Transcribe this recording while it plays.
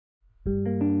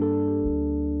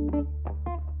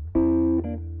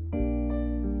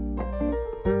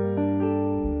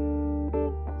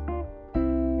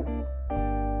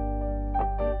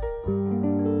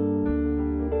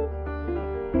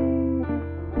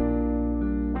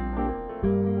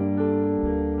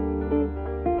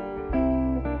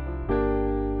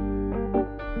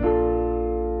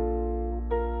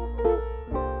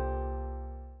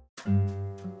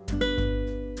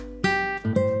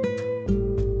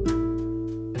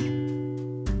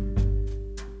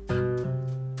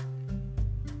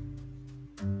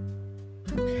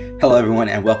Hello, everyone,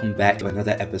 and welcome back to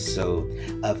another episode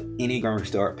of Enneagram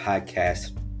Restored Podcast.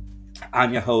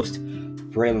 I'm your host,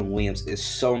 Braylon Williams. It's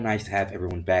so nice to have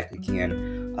everyone back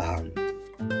again.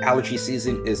 Allergy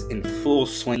season is in full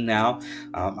swing now.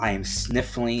 I am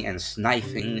sniffling and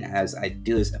snifing as I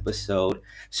do this episode,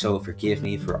 so forgive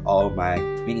me for all my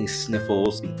many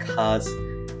sniffles because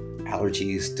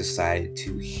allergies decided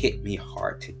to hit me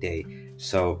hard today.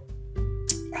 So,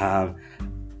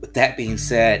 with that being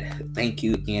said, thank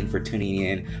you again for tuning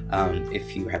in.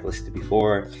 If you have listened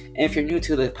before, and if you're new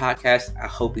to the podcast, I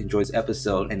hope you enjoy this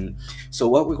episode. And so,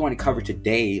 what we're going to cover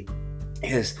today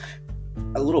is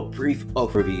a little brief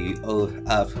overview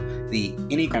of the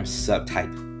Enneagram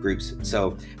subtype groups.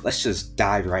 So, let's just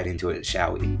dive right into it,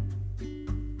 shall we?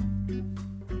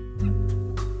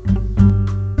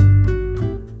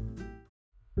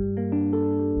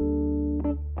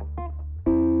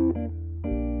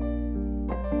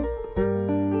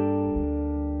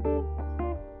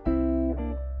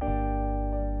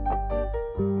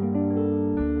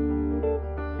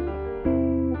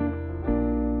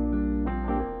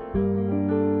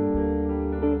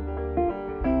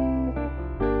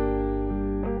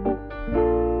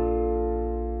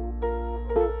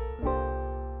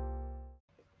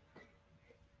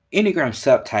 Enneagram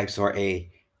subtypes are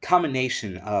a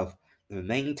combination of the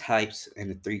main types and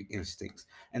the three instincts,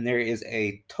 and there is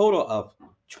a total of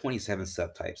 27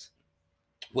 subtypes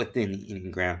within the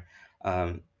Enneagram.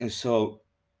 And so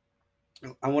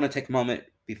I want to take a moment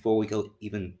before we go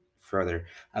even further.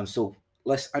 So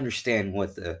let's understand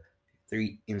what the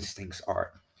three instincts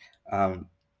are. Um,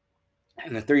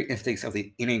 and the three instincts of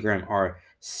the Enneagram are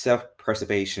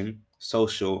self-preservation,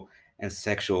 social, and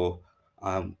sexual.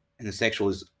 And the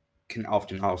sexual can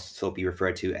often also be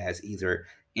referred to as either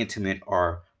intimate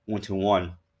or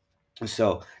one-to-one.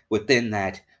 So within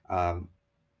that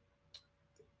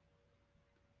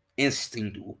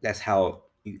instinct, that's how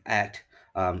you act.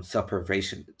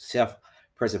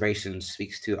 Self-preservation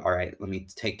speaks to, all right, let me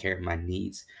take care of my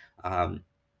needs um,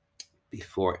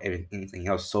 before anything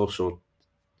else. Social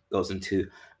goes into,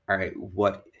 all right,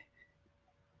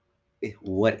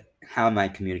 how am I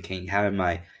communicating? How am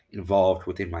I involved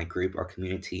within my group or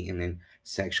community? And then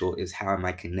sexual is how am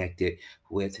I connected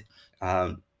with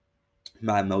um,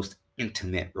 my most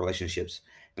intimate relationships?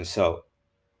 And so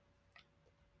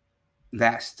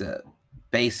that's the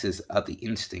basis of the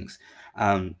instincts.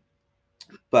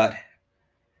 But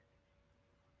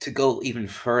to go even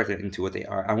further into what they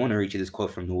are, I want to read you this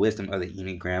quote from The Wisdom of the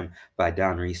Enneagram by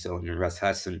Don Riso and Russ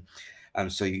Hudson,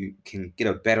 so you can get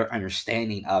a better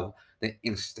understanding of the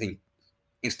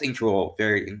instinctual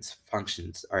variance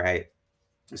functions. All right.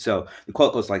 So the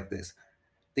quote goes like this: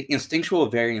 the instinctual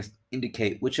variants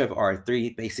indicate which of our three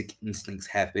basic instincts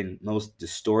have been most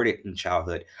distorted in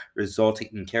childhood, resulting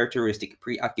in characteristic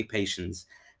preoccupations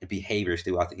and behaviors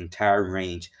throughout the entire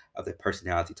range of the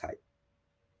personality type.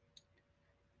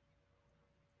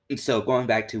 And so going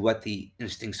back to what the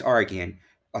instincts are again,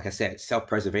 like I said,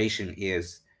 self-preservation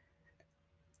is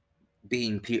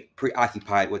being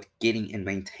preoccupied with getting and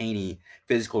maintaining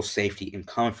physical safety and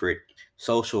comfort.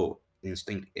 Social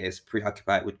instinct is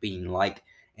preoccupied with being liked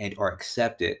and or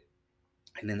accepted.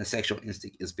 And then the sexual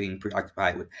instinct is being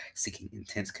preoccupied with seeking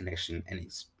intense connection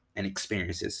and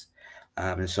experiences.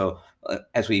 And so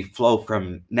as we flow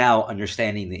from now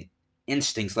understanding the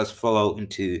instincts, let's flow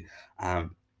into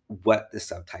um, what the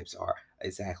subtypes are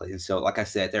exactly. And so, like I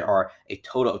said, there are a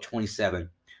total of 27,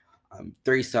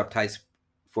 three subtypes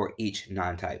for each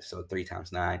non-type. So 3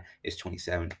 times 9 is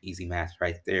 27. Easy math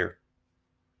right there.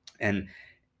 And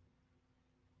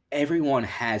everyone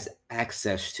has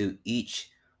access to each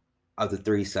of the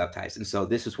three subtypes. And so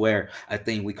this is where a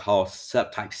thing we call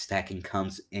subtype stacking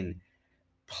comes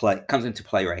into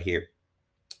play right here.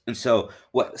 And so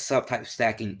what subtype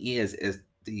stacking is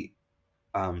the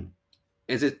um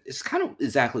it's kind of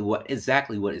exactly what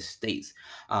it states.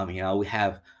 We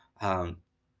have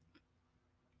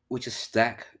we just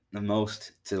stack the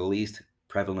most to the least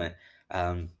prevalent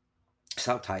um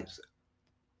subtypes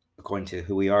according to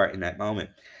who we are in that moment.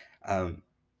 Um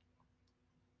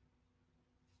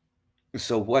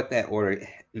So what that order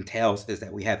entails is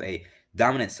that we have a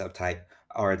dominant subtype,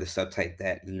 or the subtype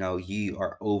that you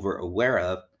are over aware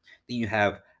of. Then you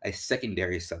have a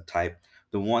secondary subtype,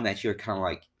 the one that you're kind of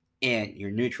like in,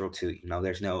 you're neutral to.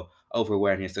 There's no over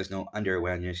awareness, there's no under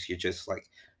awareness. You're just like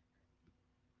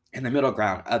in the middle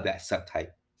ground of that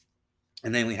subtype.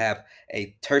 And then we have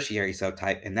a tertiary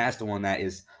subtype, and that's the one that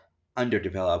is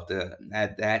underdeveloped.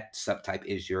 That subtype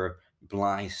is your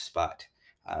blind spot.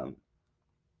 Um,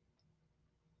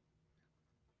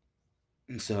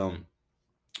 and so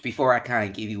before I kind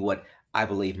of give you what I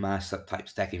believe my subtype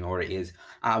stacking order is,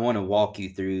 I want to walk you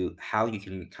through how you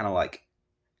can kind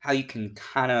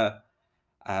of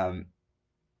um,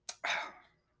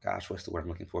 gosh, what's the word I'm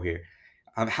looking for here?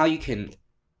 How you can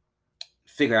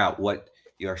figure out what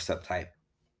your subtype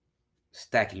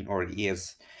stacking order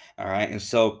is. All right, and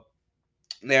so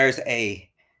there's a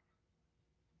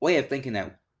way of thinking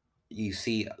that you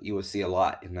will see a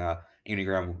lot in the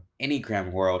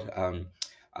enneagram world,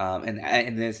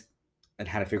 and this and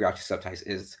how to figure out your subtypes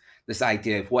is this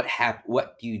idea of what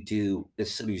do you do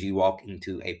as soon as you walk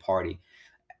into a party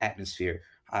atmosphere.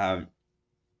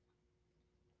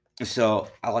 So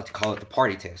I like to call it the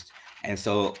party test. And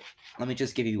so let me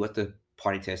just give you what the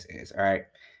party test is. All right.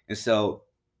 And so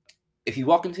if you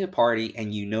walk into a party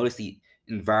and you notice the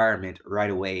environment right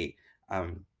away,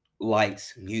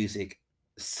 lights, music,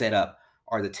 setup,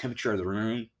 or the temperature of the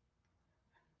room,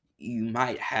 you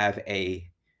might have a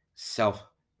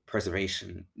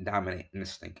self-preservation dominant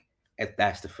instinct if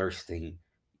that's the first thing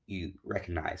you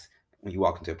recognize when you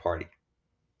walk into a party.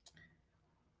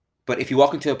 But if you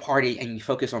walk into a party and you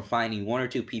focus on finding one or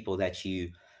two people that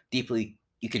you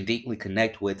can deeply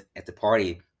connect with at the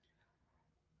party,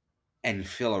 and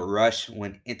feel a rush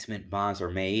when intimate bonds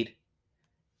are made,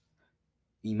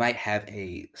 you might have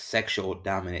a sexual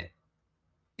dominant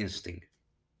instinct.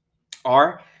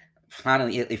 Or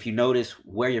finally, if you notice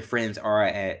where your friends are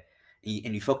at,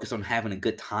 and you focus on having a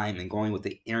good time and going with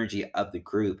the energy of the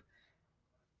group,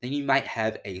 then you might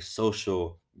have a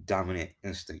social dominant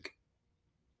instinct.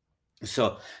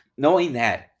 So knowing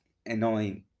that, and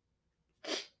knowing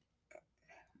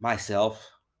myself,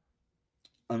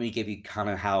 let me give you kind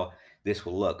of how this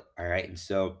will look. All right. And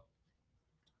so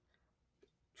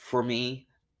for me,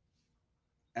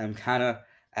 I'm kind of,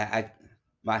 I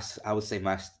I would say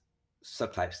my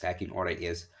subtype stacking order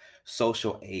is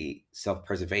social eight, self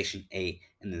preservation eight,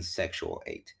 and then sexual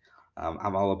eight.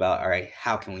 I'm all about, all right,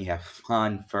 how can we have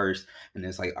fun first? And then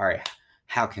it's like, all right,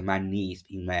 how can my needs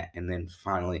be met? And then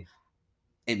finally,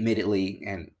 admittedly,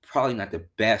 and probably not the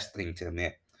best thing to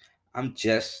admit, I'm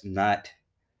just not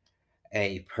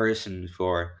a person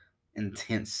for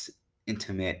intense,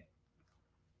 intimate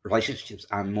relationships.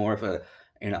 I'm more of a,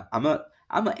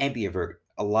 I'm an ambivert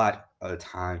a lot of the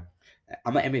time.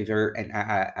 I'm an ambivert, and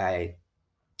I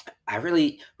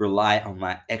really rely on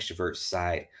my extrovert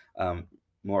side. Um,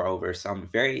 Moreover, so I'm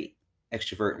very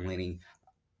extrovert leaning.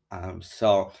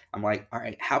 So I'm like, all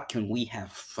right, how can we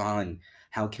have fun?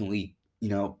 How can we,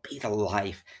 be the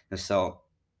life? And so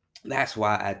that's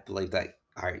why I believe that,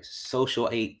 all right, social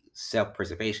eight, self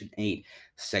preservation eight,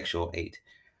 sexual eight.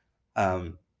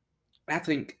 Um, I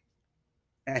think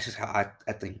that's just how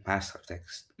I think my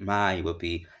subtext mine will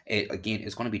be. It again,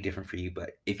 it's going to be different for you,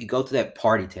 but if you go to that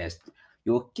party test,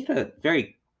 you'll get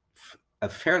a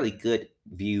fairly good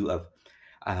view of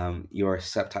your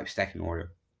subtype stacking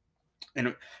order.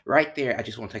 And right there, I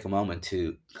just want to take a moment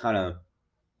to kind of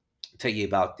tell you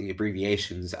about the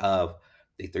abbreviations of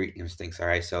the three instincts. All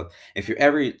right. So if you're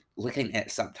ever looking at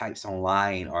subtypes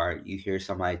online, or you hear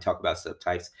somebody talk about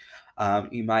subtypes,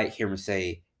 you might hear them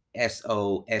say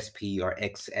SOSP or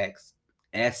XX,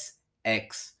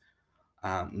 SX,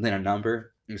 then a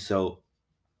number. And so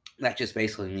that just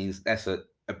basically means that's a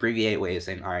abbreviated way of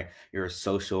saying, all right, you're a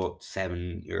social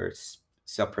seven, you're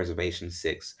self preservation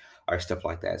six, or stuff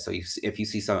like that. So if you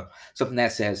see something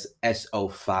that says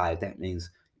SO5, that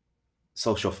means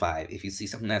social five. If you see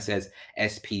something that says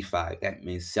SP5, that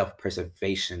means self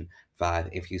preservation five.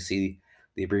 If you see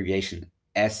the abbreviation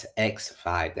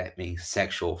SX5, that means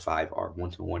sexual five, or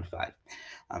one to one five.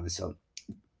 So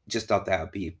just thought that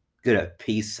would be good a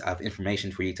piece of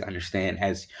information for you to understand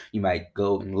as you might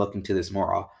go and look into this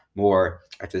more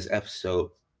after this episode,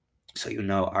 so you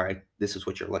know, all right, this is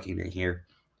what you're looking at here.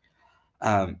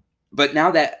 Um, but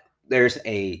now that there's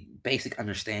a basic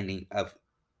understanding of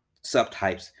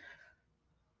subtypes,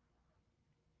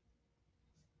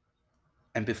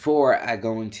 and before I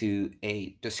go into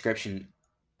a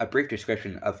brief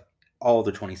description of all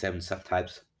the 27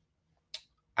 subtypes,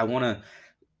 I want to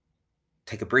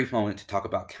take a brief moment to talk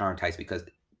about countertypes, because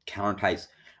countertypes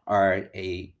are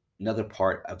another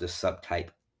part of the subtype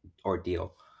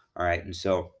ordeal. All right, and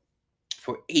so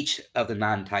for each of the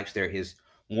 9 types, there is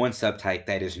one subtype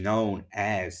that is known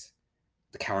as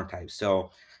the countertype.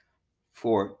 So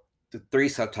for the 3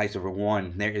 subtypes over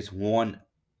one, there is one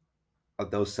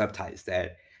of those subtypes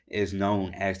that is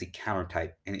known as the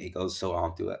countertype, and it goes so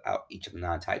on throughout each of the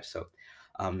 9 types. So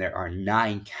there are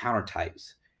 9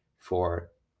 countertypes for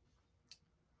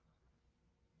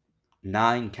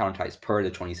 9 countertypes per the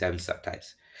 27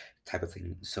 subtypes type of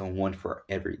thing. So one for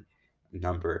every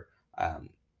number,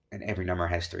 and every number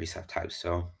has 3 subtypes.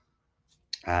 So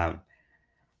um,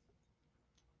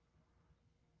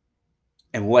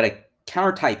 and what a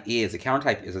countertype is, a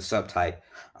countertype is a subtype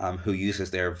who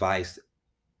uses their vice,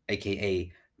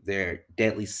 aka their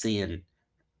deadly sin,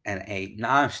 in a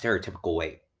non-stereotypical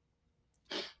way.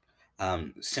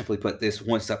 Simply put, this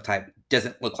one subtype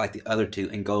doesn't look like the other two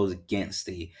and goes against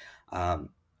the um,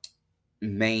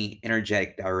 main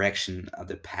energetic direction of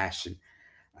the passion.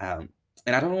 Um,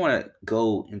 and I don't want to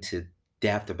go into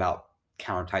depth about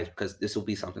countertypes because this will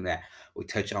be something that we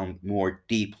touch on more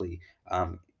deeply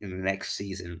in the next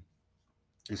season.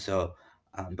 And so,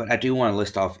 but I do want to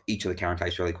list off each of the counter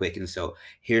types really quick. And so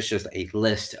here's just a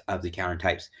list of the counter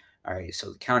types. All right.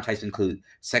 So the counter types include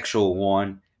sexual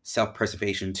 1, self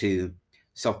preservation 2,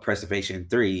 self preservation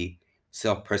 3,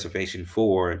 self preservation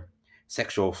 4,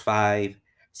 sexual 5,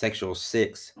 sexual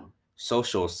 6,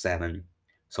 social 7,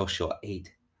 social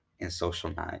 8, and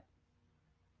social 9.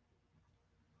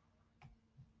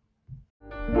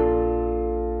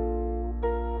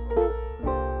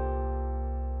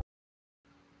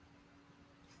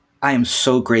 I am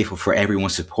so grateful for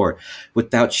everyone's support.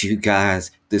 Without you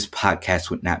guys, this podcast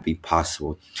would not be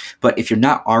possible. But if you're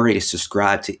not already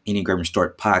subscribed to Enneagram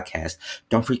Restored Podcast,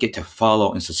 don't forget to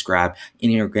follow and subscribe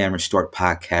Enneagram Restored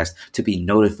Podcast to be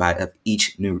notified of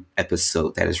each new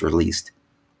episode that is released.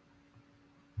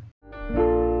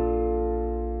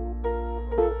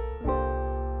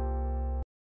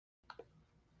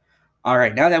 All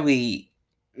right, now that we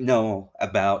know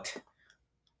about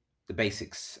the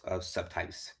basics of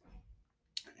subtypes,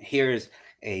 here's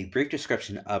a brief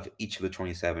description of each of the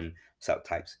 27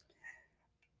 subtypes.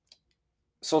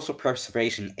 Social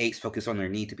preservation 8s focus on their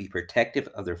need to be protective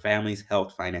of their families,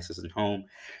 health, finances, and home.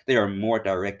 They are more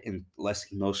direct and less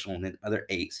emotional than other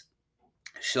 8s.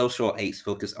 Social 8s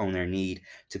focus on their need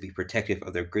to be protective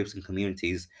of their groups and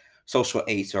communities. Social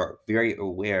 8s are very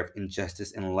aware of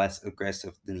injustice and less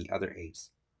aggressive than the other 8s.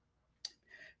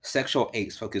 Sexual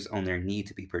 8s focus on their need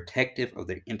to be protective of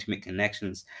their intimate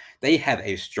connections. They have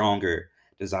a stronger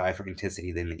desire for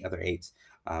intensity than the other 8s.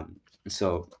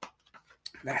 So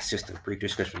that's just a brief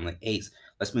description of the 8s.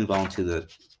 Let's move on to the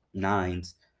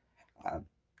 9s.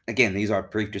 Again, these are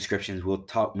brief descriptions. We'll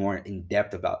talk more in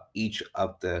depth about each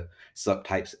of the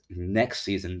subtypes next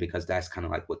season because that's kind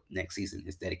of like what next season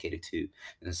is dedicated to.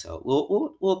 And so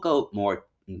we'll go more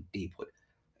in deep with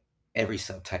every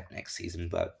subtype next season.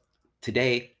 But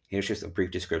today, here's just a brief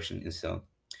description. And so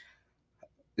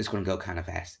it's going to go kind of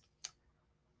fast.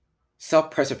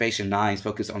 Self-preservation 9s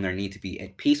focus on their need to be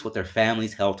at peace with their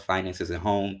families, health, finances, and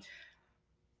home.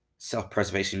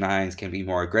 Self-preservation 9s can be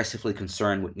more aggressively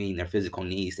concerned with meeting their physical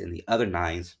needs than the other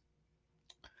 9s.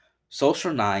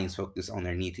 Social 9s focus on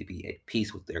their need to be at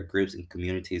peace with their groups and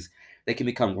communities. They can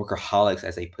become workaholics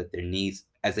as they put the needs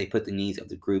of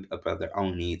the group above their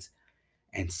own needs.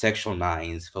 And sexual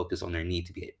 9s focus on their need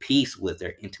to be at peace with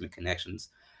their intimate connections.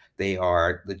 They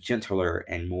are the gentler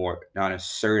and more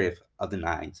non-assertive of the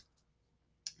 9s.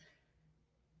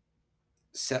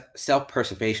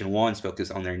 Self-preservation 1s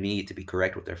focus on their need to be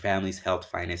correct with their families, health,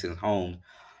 finances, and home.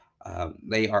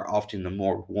 They are often the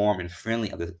more warm and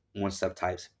friendly of the 1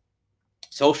 subtypes.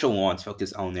 Social 1s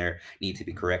focus on their need to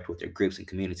be correct with their groups and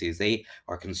communities. They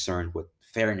are concerned with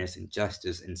fairness and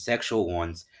justice. And sexual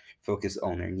 1s focus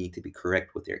on their need to be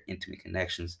correct with their intimate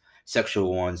connections.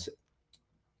 Sexual 1s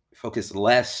focus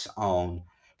less on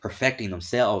perfecting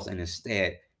themselves and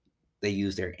instead they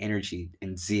use their energy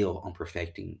and zeal on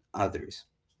perfecting others.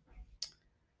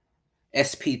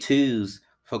 SP2s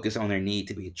focus on their need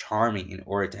to be charming in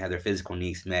order to have their physical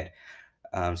needs met.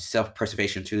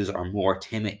 Self-preservation 2s are more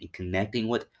timid in connecting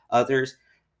with others,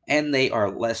 and they are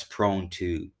less prone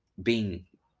to being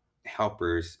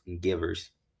helpers and givers.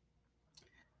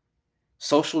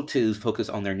 Social 2s focus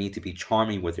on their need to be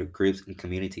charming with their groups and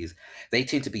communities. They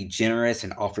tend to be generous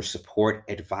and offer support,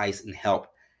 advice, and help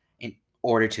in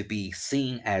order to be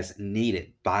seen as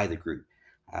needed by the group.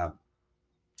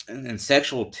 And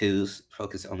sexual 2s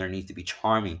focus on their need to be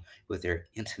charming with their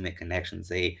intimate connections.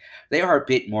 They are a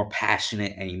bit more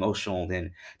passionate and emotional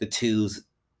than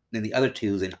the other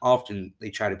 2s, and often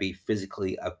they try to be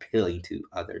physically appealing to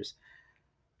others.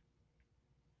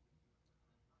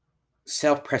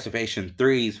 Self-preservation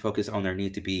threes focus on their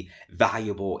need to be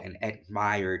valuable and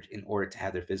admired in order to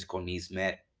have their physical needs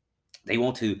met. They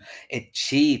want to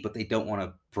achieve, but they don't want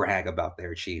to brag about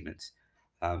their achievements.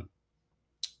 Um,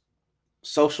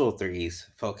 Social threes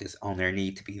focus on their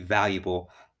need to be valuable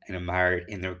and admired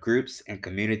in their groups and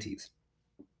communities.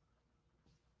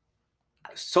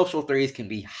 Social threes can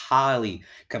be highly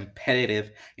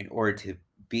competitive in order to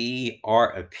be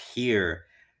or appear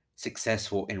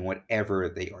successful in whatever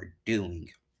they are doing.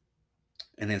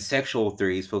 And then sexual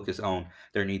threes focus on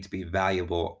their need to be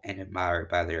valuable and admired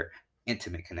by their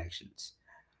intimate connections.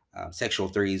 Sexual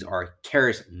threes are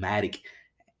charismatic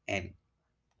and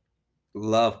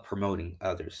love promoting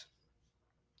others.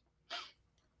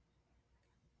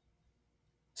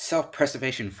 Self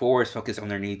preservation fours focus on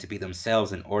their need to be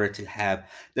themselves in order to have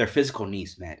their physical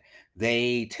needs met.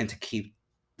 They tend to keep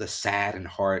the sad and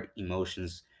hard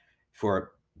emotions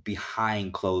for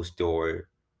behind closed door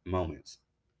moments.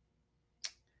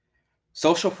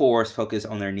 Social fours focus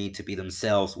on their need to be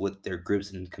themselves with their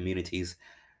groups and communities.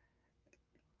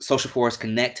 Social fours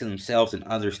connect to themselves and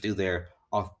others through their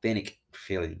authentic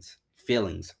feelings.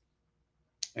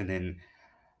 And then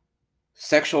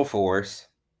sexual fours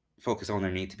focus on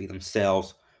their need to be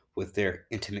themselves with their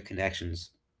intimate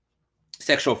connections.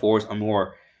 Sexual fours are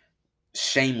more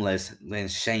shameless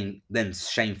than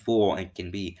shameful and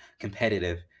can be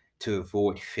competitive to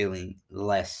avoid feeling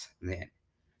less than.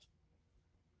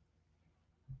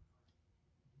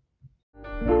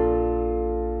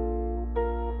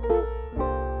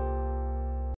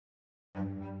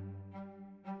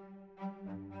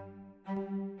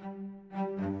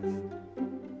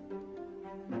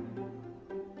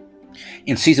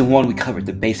 In season one, we covered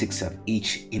the basics of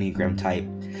each Enneagram type.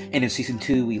 And in season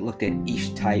two, we looked at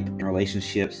each type and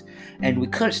relationships. And we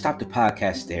could have stopped the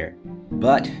podcast there,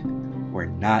 but we're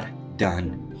not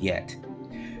done yet.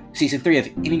 Season three of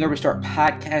Enneagram Restart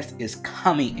podcast is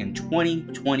coming in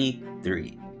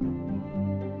 2023.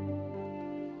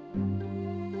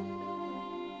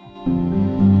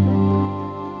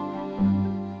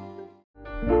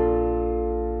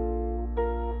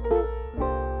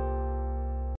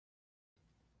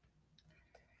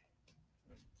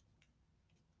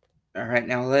 All right,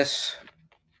 now let's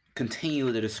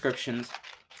continue the descriptions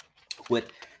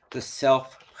with the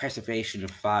self-preservation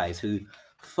of fives who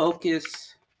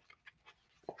focus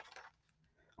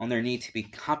on their need to be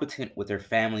competent with their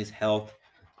family's health,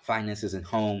 finances, and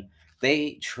home.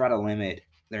 They try to limit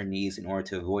their needs in order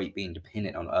to avoid being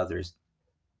dependent on others.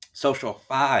 Social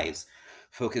fives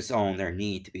focus on their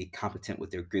need to be competent with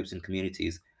their groups and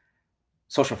communities.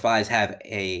 Social fives have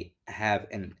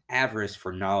an avarice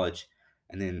for knowledge,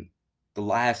 and then the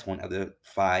last one of the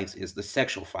fives is the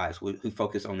sexual fives, who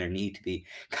focus on their need to be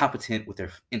competent with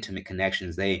their intimate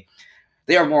connections. They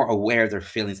are more aware of their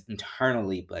feelings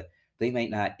internally, but they may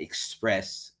not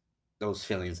express those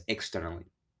feelings externally.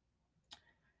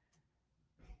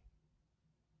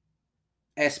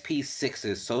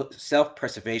 SP6s, so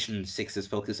self-preservation sixes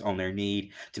focus on their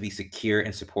need to be secure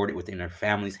and supported within their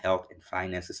family's health and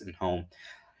finances and home.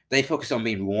 They focus on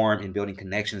being warm and building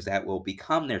connections that will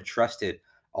become their trusted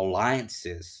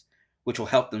alliances, which will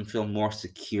help them feel more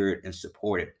secured and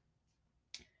supported.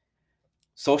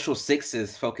 Social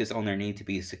sixes focus on their need to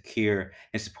be secure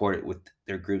and supported with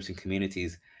their groups and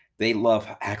communities. They love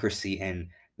accuracy and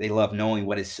they love knowing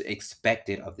what is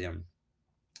expected of them.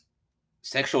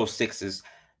 Sexual sixes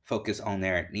focus on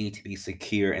their need to be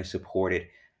secure and supported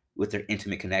with their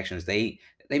intimate connections. They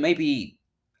may be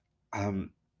um,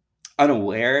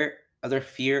 unaware of their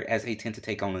fear as they tend to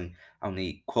take on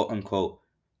the quote unquote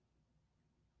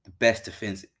the best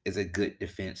defense is a good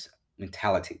defense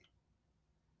mentality.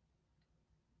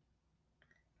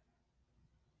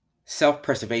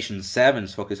 Self-preservation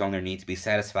sevens focus on their need to be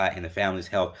satisfied in the family's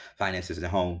health, finances, and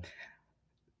home.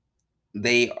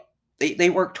 They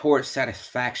they work towards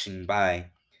satisfaction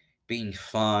by being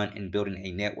fun and building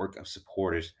a network of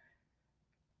supporters.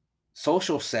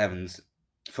 Social sevens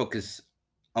focus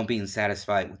on being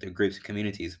satisfied with their groups and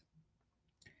communities.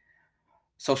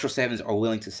 Social sevens are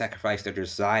willing to sacrifice their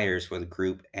desires for the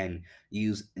group and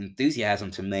use enthusiasm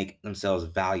to make themselves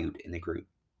valued in the group.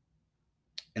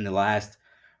 And the last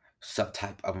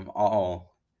subtype of them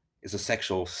all is the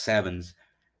sexual sevens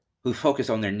who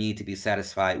focus on their need to be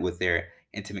satisfied with their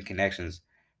intimate connections.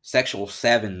 Sexual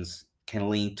sevens can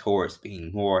lean towards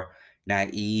being more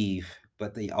naive,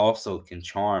 but they also can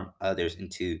charm others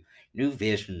into new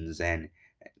visions and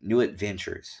new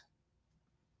adventures.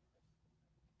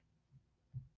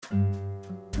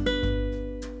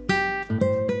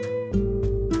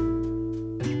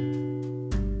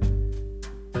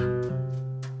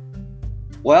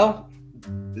 Well,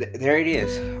 there it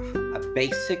is. A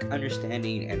basic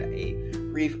understanding and a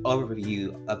brief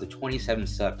overview of the 27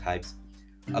 subtypes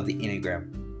of the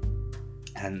Enneagram.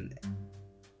 And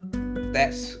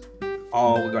that's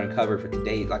all we're going to cover for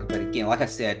today. But again, like I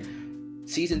said,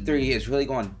 season 3 is really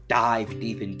going to dive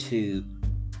deep into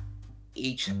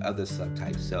each of the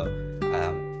subtypes. So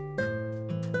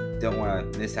don't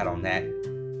want to miss out on that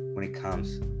when it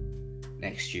comes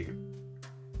next year.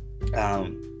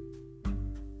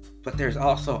 But there's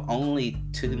also only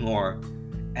 2 more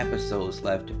episodes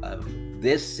left of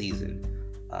this season,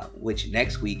 which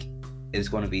next week is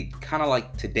going to be kind of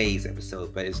like today's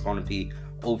episode, but it's going to be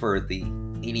over the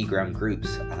Enneagram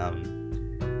groups,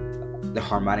 the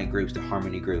harmonic groups, the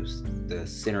harmony groups, the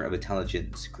center of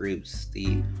intelligence groups,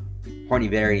 the horny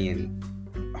variant,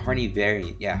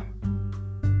 yeah.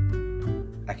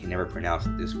 I can never pronounce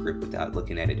this group without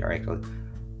looking at it directly.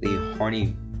 The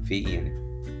horny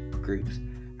vegan groups.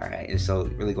 All right, and so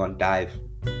really going to dive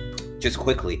just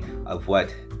quickly of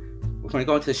what we're going to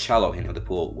go into the shallow end of the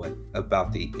pool, what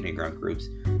about the Enneagram groups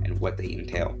and what they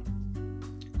entail.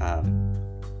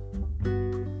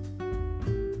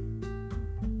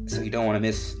 So you don't want to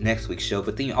miss next week's show,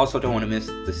 but then you also don't want to miss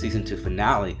the season 2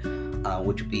 finale,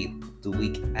 which will be the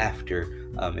week after.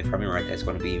 If I remember right, that's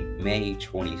going to be May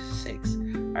 26th.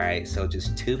 All right, so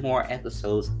just 2 more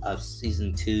episodes of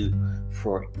season 2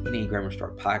 for Enneagram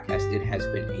Restore podcast. It has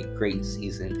been a great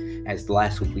season, as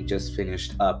last week we just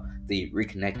finished up the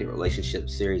Reconnected Relationship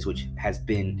series, which has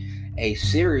been a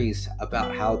series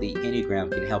about how the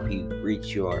Enneagram can help you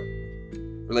reach your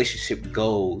relationship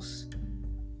goals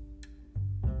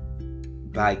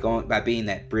by being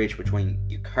that bridge between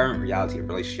your current reality of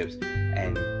relationships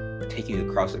and taking you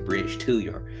across the bridge to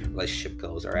your relationship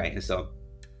goals. All right, and so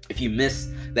if you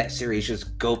missed that series,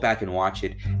 just go back and watch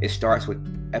it. It starts with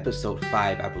episode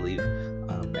 5, I believe,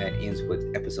 and ends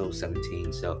with episode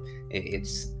 17. So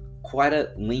it's quite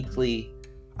a lengthy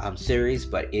series,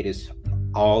 but it is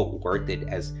all worth it.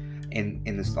 As in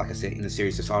this, like I said, in the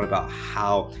series, it's all about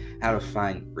how to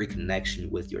find reconnection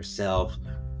with yourself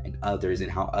and others, and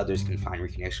how others can find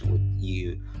reconnection with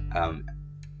you.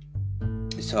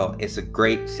 So it's a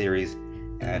great series,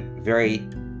 and a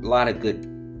lot of good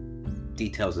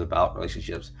details about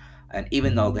relationships. And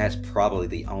even though that's probably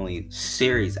the only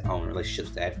series on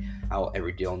relationships that I will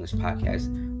ever do on this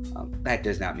podcast, that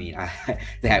does not mean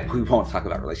that we won't talk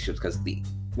about relationships, because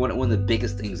one of the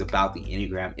biggest things about the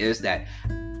Enneagram is that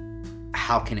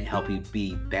how can it help you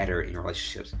be better in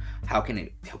relationships? How can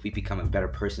it help you become a better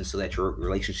person so that your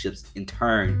relationships in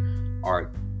turn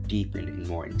are deepened and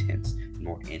more intense and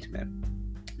more intimate?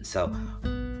 So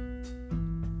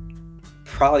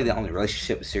probably the only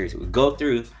relationship series we go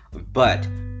through, but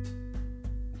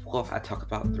I talk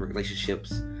about the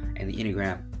relationships and the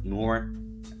Enneagram more,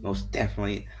 most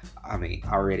definitely. I mean,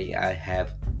 already I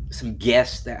have some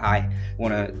guests that I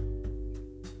want to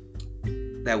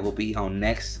that will be on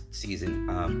next season.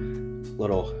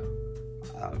 Little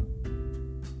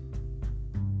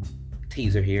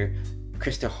teaser here.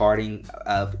 Krista Harding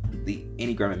of the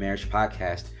Enneagram and Marriage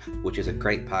podcast, which is a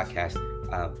great podcast,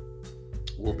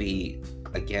 will be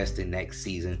a guest in next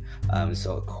season.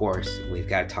 So of course we've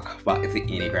got to talk about the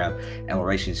Enneagram and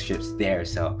relationships there.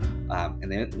 So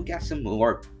and then we got some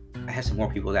more. I have some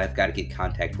more people that I've got to get in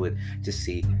contact with to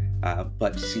see.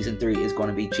 But season 3 is going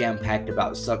to be jam-packed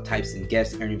about subtypes and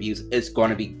guest interviews. It's going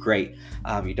to be great.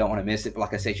 You don't want to miss it. But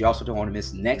like I said, you also don't want to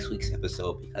miss next week's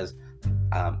episode, because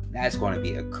that's going to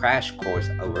be a crash course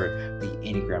over the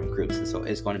Enneagram groups. And so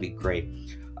it's going to be great.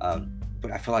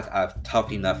 But I feel like I've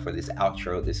talked enough for this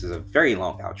outro. This is a very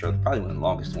long outro, probably one of the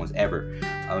longest ones ever.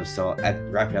 So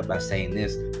I'd wrap it up by saying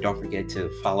this. Don't forget to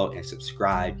follow and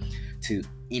subscribe to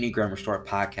Enneagram Restored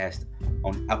Podcast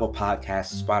on Apple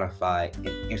Podcasts, Spotify, and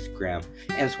Instagram.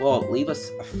 And as well, leave us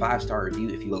a 5-star review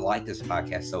if you like this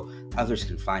podcast so others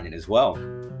can find it as well.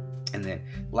 And then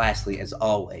lastly, as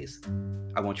always,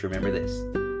 I want you to remember this,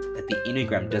 that the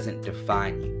Enneagram doesn't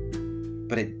define you,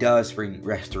 but it does bring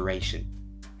restoration.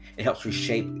 It helps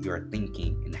reshape your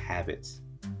thinking and habits.